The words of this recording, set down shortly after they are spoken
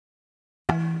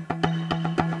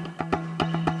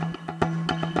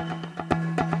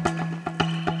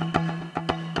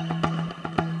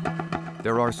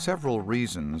There are several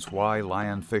reasons why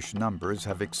lionfish numbers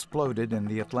have exploded in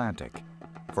the Atlantic.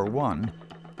 For one,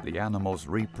 the animals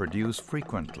reproduce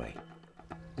frequently.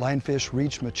 Lionfish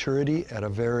reach maturity at a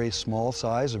very small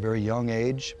size, a very young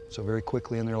age, so very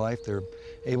quickly in their life they're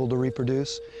able to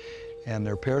reproduce. And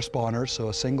they're pair spawners, so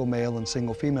a single male and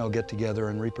single female get together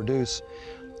and reproduce.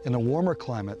 In the warmer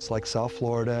climates like South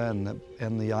Florida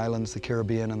and the islands, the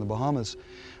Caribbean and the Bahamas,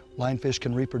 lionfish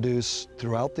can reproduce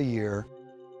throughout the year.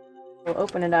 We'll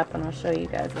open it up and I'll show you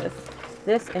guys this.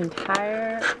 This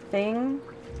entire thing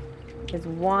is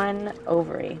one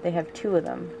ovary. They have two of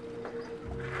them.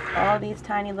 All these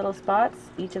tiny little spots,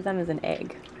 each of them is an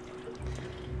egg.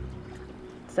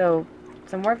 So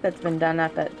some work that's been done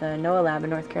up at the NOAA lab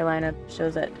in North Carolina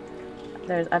shows that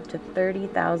there's up to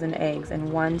 30,000 eggs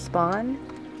in one spawn,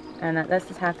 and that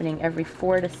this is happening every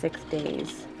 4 to 6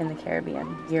 days in the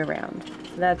Caribbean year-round.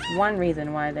 So that's one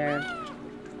reason why they're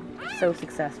so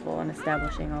successful in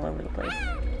establishing all over the place.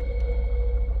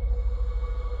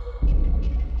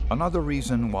 Another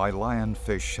reason why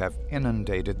lionfish have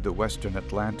inundated the Western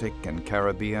Atlantic and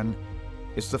Caribbean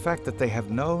is the fact that they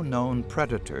have no known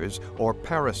predators or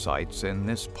parasites in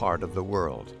this part of the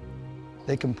world.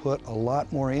 They can put a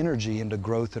lot more energy into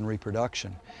growth and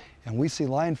reproduction. And we see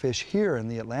lionfish here in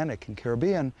the Atlantic and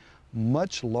Caribbean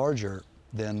much larger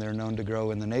than they're known to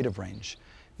grow in the native range.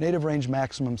 Native range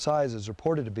maximum size is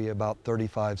reported to be about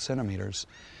 35 centimeters.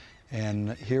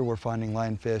 And here we're finding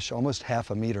lionfish almost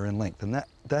half a meter in length. And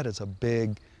that is a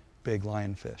big, big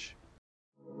lionfish.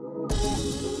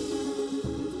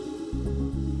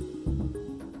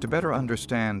 To better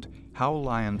understand how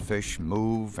lionfish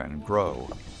move and grow,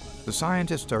 the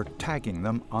scientists are tagging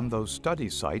them on those study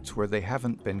sites where they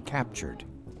haven't been captured.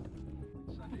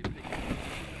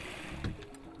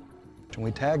 And we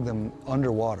tag them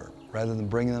underwater rather than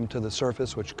bringing them to the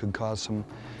surface, which could cause some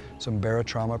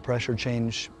barotrauma, pressure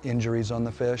change injuries on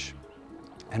the fish,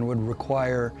 and would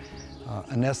require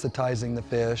anesthetizing the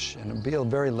fish, and it'd be a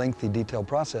very lengthy, detailed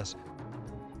process.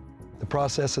 The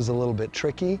process is a little bit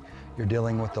tricky. You're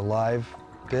dealing with the live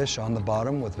fish on the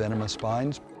bottom with venomous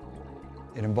spines.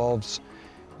 It involves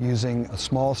using a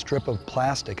small strip of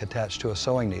plastic attached to a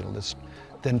sewing needle. This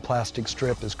thin plastic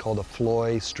strip is called a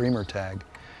Floy streamer tag,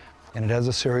 and it has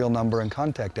a serial number and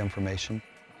contact information.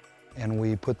 And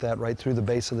we put that right through the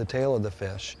base of the tail of the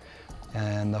fish.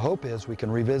 And the hope is we can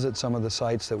revisit some of the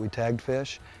sites that we tagged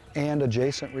fish and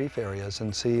adjacent reef areas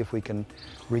and see if we can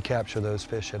recapture those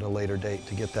fish at a later date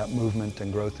to get that movement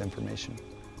and growth information.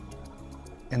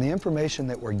 And the information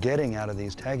that we're getting out of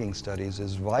these tagging studies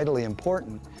is vitally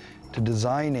important to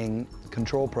designing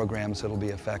control programs that'll be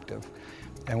effective.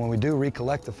 And when we do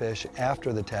recollect the fish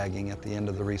after the tagging at the end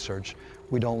of the research,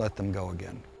 we don't let them go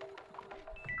again.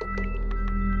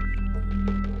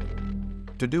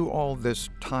 To do all this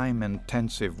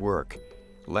time-intensive work,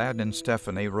 Ladd and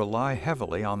Stephanie rely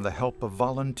heavily on the help of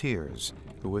volunteers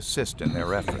who assist in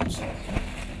their efforts.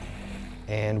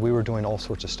 And we were doing all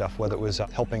sorts of stuff, whether it was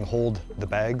helping hold the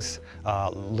bags,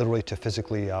 literally to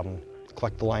physically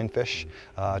collect the lionfish,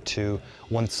 to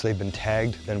once they've been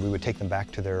tagged, then we would take them back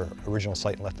to their original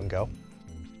site and let them go.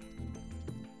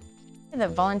 The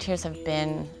volunteers have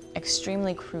been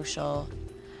extremely crucial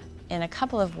in a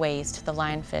couple of ways to the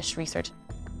lionfish research.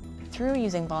 Through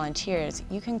using volunteers,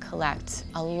 you can collect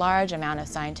a large amount of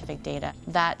scientific data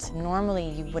that normally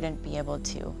you wouldn't be able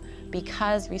to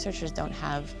because researchers don't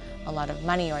have a lot of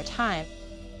money or time.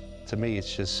 To me,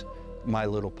 it's just my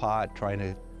little part trying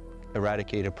to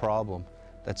eradicate a problem.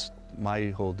 That's my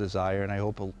whole desire, and I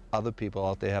hope other people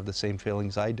out there have the same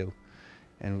feelings I do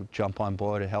and jump on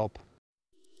board to help.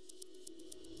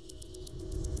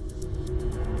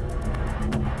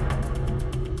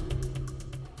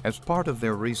 As part of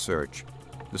their research,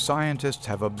 the scientists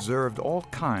have observed all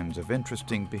kinds of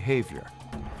interesting behavior,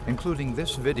 including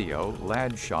this video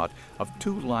Ladd shot of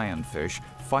two lionfish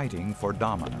fighting for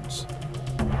dominance.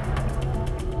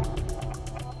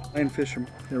 Lionfish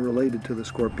are related to the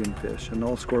scorpionfish, and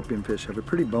all scorpionfish have a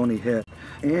pretty bony head.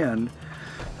 And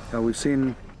we've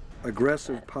seen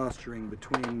aggressive posturing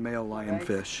between male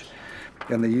lionfish,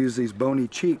 and they use these bony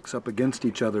cheeks up against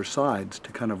each other's sides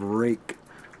to kind of rake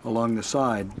along the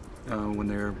side when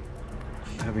they're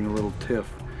having a little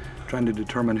tiff, trying to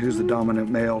determine who's the dominant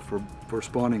male for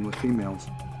spawning with females.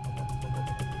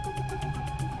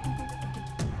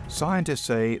 Scientists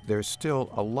say there's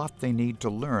still a lot they need to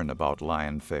learn about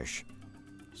lionfish,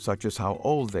 such as how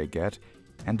old they get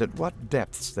and at what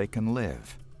depths they can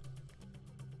live.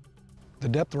 The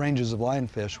depth ranges of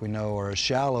lionfish we know are as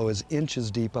shallow as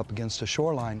inches deep up against a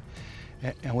shoreline,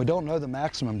 and we don't know the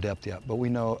maximum depth yet, but we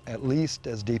know at least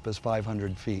as deep as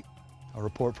 500 feet. A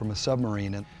report from a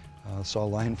submarine saw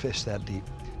lionfish that deep.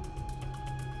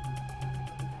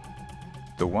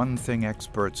 The one thing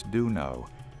experts do know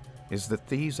is that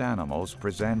these animals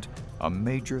present a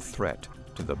major threat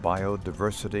to the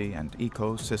biodiversity and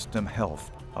ecosystem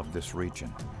health of this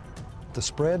region. The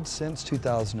spread since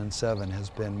 2007 has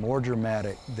been more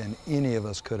dramatic than any of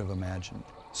us could have imagined.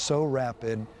 So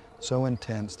rapid, so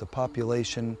intense, the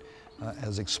population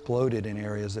has exploded in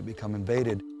areas that become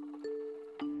invaded.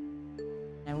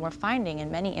 And we're finding in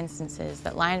many instances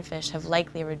that lionfish have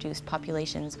likely reduced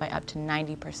populations by up to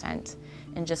 90%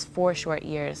 in just 4 short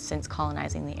years since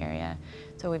colonizing the area.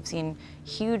 So we've seen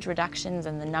huge reductions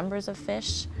in the numbers of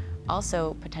fish,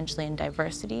 also potentially in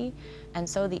diversity, and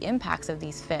so the impacts of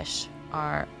these fish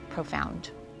are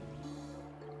profound.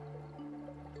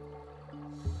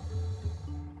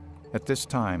 At this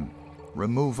time,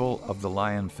 removal of the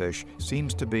lionfish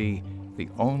seems to be the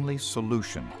only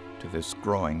solution to this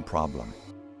growing problem.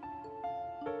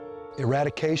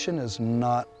 Eradication is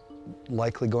not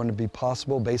likely going to be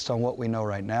possible based on what we know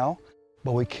right now,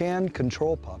 but we can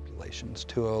control populations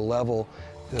to a level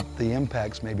that the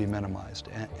impacts may be minimized.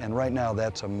 And right now,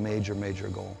 that's a major, major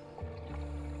goal.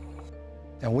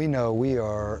 And we know we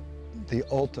are the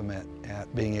ultimate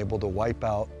at being able to wipe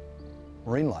out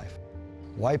marine life,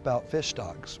 wipe out fish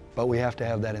stocks, but we have to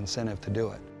have that incentive to do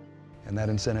it. And that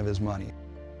incentive is money.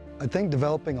 I think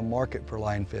developing a market for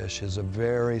lionfish is a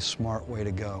very smart way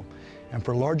to go. And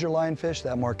for larger lionfish,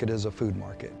 that market is a food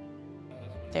market.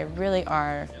 They really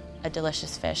are a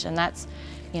delicious fish, and that's,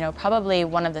 probably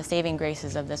one of the saving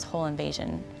graces of this whole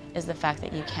invasion is the fact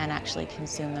that you can actually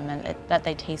consume them and that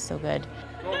they taste so good.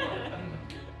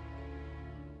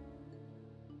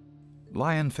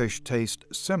 Lionfish taste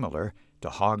similar to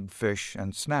hogfish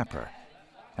and snapper,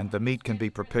 and the meat can be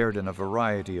prepared in a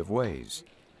variety of ways.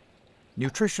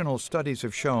 Nutritional studies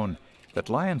have shown that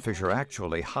lionfish are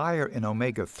actually higher in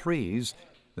omega-3s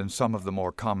than some of the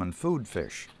more common food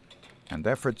fish, and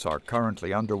efforts are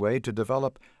currently underway to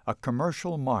develop a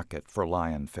commercial market for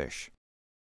lionfish.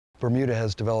 Bermuda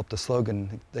has developed a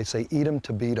slogan. They say, "Eat 'em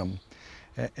to beat 'em,"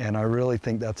 and I really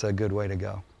think that's a good way to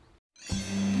go.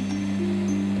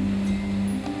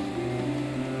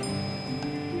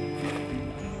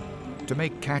 To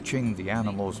make catching the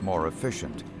animals more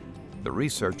efficient, the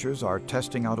researchers are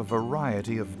testing out a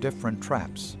variety of different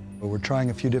traps. We're trying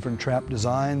a few different trap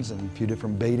designs and a few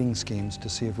different baiting schemes to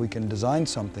see if we can design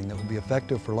something that will be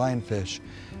effective for lionfish,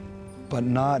 but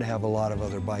not have a lot of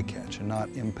other bycatch and not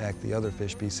impact the other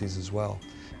fish species as well.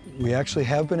 We actually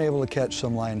have been able to catch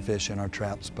some lionfish in our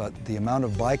traps, but the amount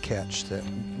of bycatch that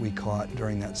we caught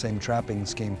during that same trapping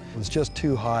scheme was just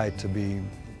too high to be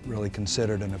really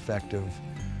considered an effective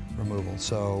removal.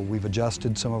 So we've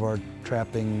adjusted some of our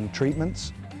trapping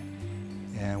treatments,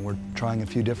 and we're trying a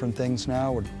few different things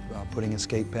now. We're putting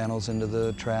escape panels into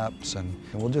the traps, and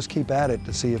we'll just keep at it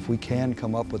to see if we can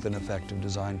come up with an effective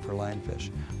design for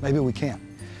lionfish. Maybe we can't.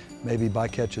 Maybe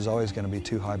bycatch is always going to be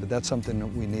too high, but that's something that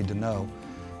we need to know.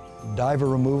 Diver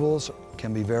removals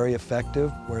can be very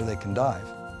effective where they can dive,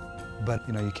 but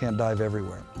you can't dive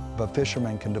everywhere. But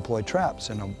fishermen can deploy traps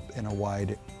in a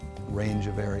wide range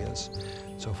of areas.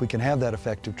 So if we can have that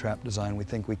effective trap design, we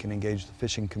think we can engage the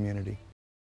fishing community.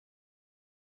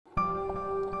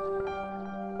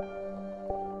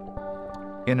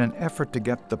 In an effort to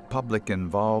get the public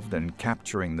involved in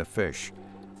capturing the fish,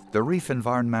 the REEF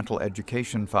Environmental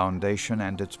Education Foundation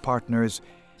and its partners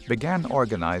began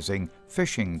organizing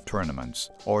fishing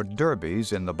tournaments, or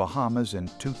derbies, in the Bahamas in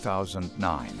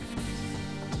 2009.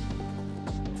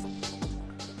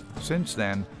 Since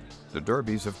then, the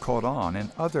derbies have caught on in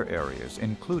other areas,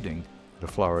 including the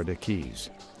Florida Keys.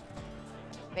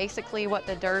 Basically what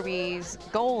the derby's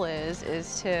goal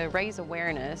is to raise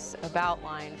awareness about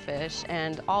lionfish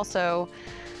and also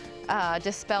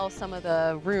dispel some of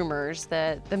the rumors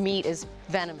that the meat is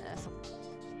venomous.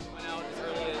 Went out as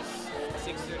early as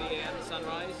 6:30 a.m.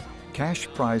 sunrise. Cash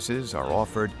prizes are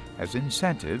offered as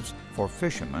incentives for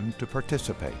fishermen to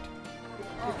participate.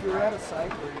 If you're at a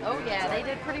site Oh yeah, they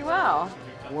did pretty well.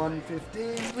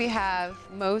 115. We have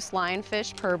most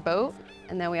lionfish per boat,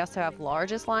 and then we also have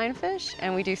largest lionfish,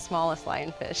 and we do smallest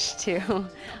lionfish too,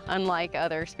 unlike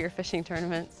other spearfishing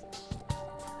tournaments.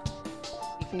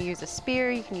 You can use a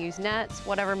spear, you can use nets,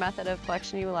 whatever method of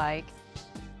collection you like.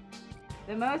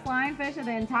 The most lionfish of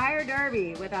the entire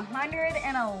derby with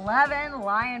 111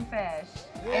 lionfish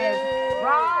is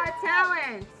Raw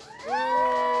Talent.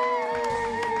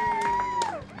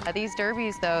 These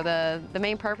derbies, though, the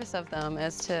main purpose of them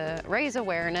is to raise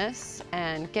awareness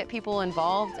and get people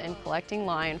involved in collecting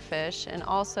lionfish. And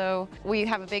also, we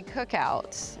have a big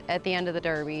cookout at the end of the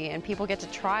derby, and people get to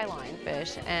try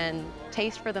lionfish and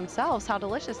taste for themselves how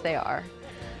delicious they are.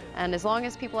 And as long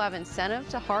as people have incentive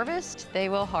to harvest, they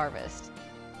will harvest.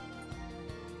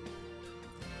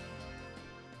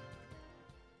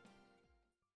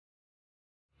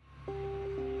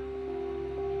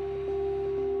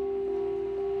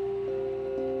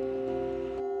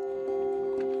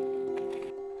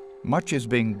 Much is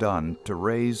being done to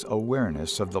raise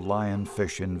awareness of the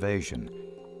lionfish invasion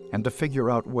and to figure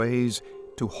out ways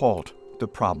to halt the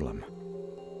problem.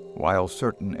 While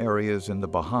certain areas in the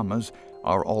Bahamas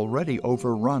are already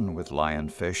overrun with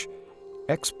lionfish,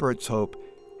 experts hope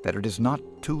that it is not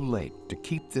too late to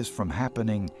keep this from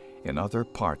happening in other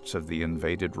parts of the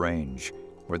invaded range,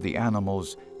 where the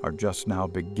animals are just now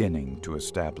beginning to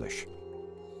establish.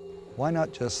 Why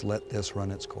not just let this run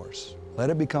its course? Let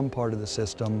it become part of the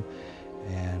system,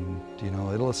 and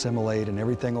it'll assimilate and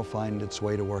everything will find its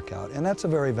way to work out. And that's a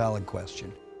very valid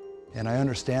question. And I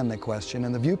understand that question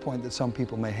and the viewpoint that some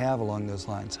people may have along those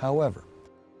lines. However,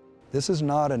 this is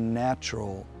not a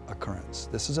natural occurrence.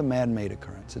 This is a man-made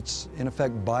occurrence. It's, in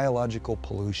effect, biological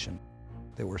pollution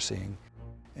that we're seeing.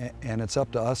 And it's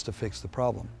up to us to fix the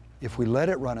problem. If we let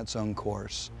it run its own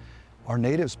course, our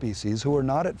native species, who are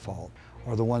not at fault,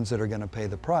 are the ones that are going to pay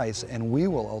the price, and we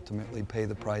will ultimately pay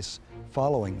the price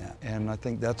following that. And I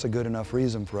think that's a good enough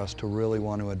reason for us to really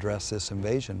want to address this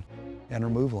invasion and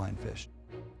remove lionfish.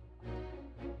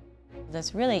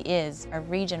 This really is a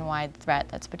region-wide threat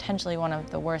that's potentially one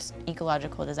of the worst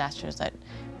ecological disasters that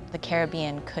the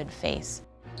Caribbean could face.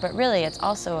 But really, it's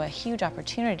also a huge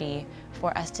opportunity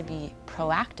for us to be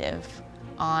proactive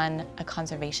on a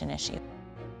conservation issue.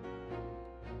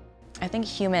 I think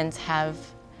humans have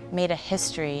made a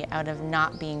history out of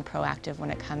not being proactive when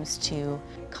it comes to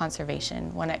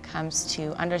conservation, when it comes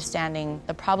to understanding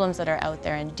the problems that are out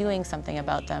there and doing something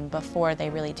about them before they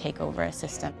really take over a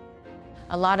system.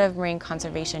 A lot of marine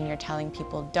conservation, you're telling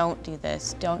people, don't do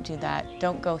this, don't do that,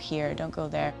 don't go here, don't go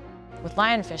there. With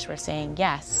lionfish, we're saying,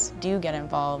 yes, do get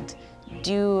involved,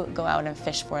 do go out and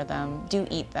fish for them, do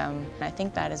eat them. And I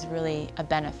think that is really a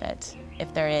benefit,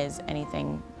 if there is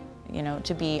anything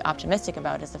to be optimistic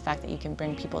about, is the fact that you can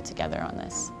bring people together on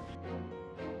this.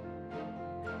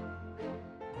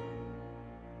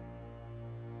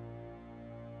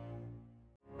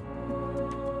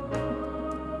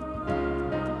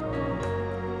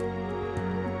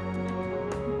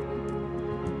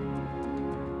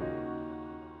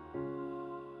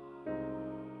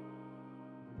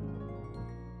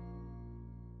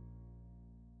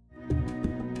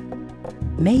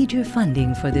 Major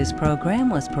funding for this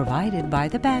program was provided by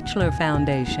the Batchelor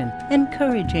Foundation,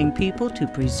 encouraging people to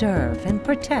preserve and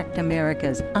protect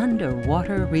America's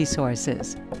underwater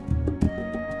resources.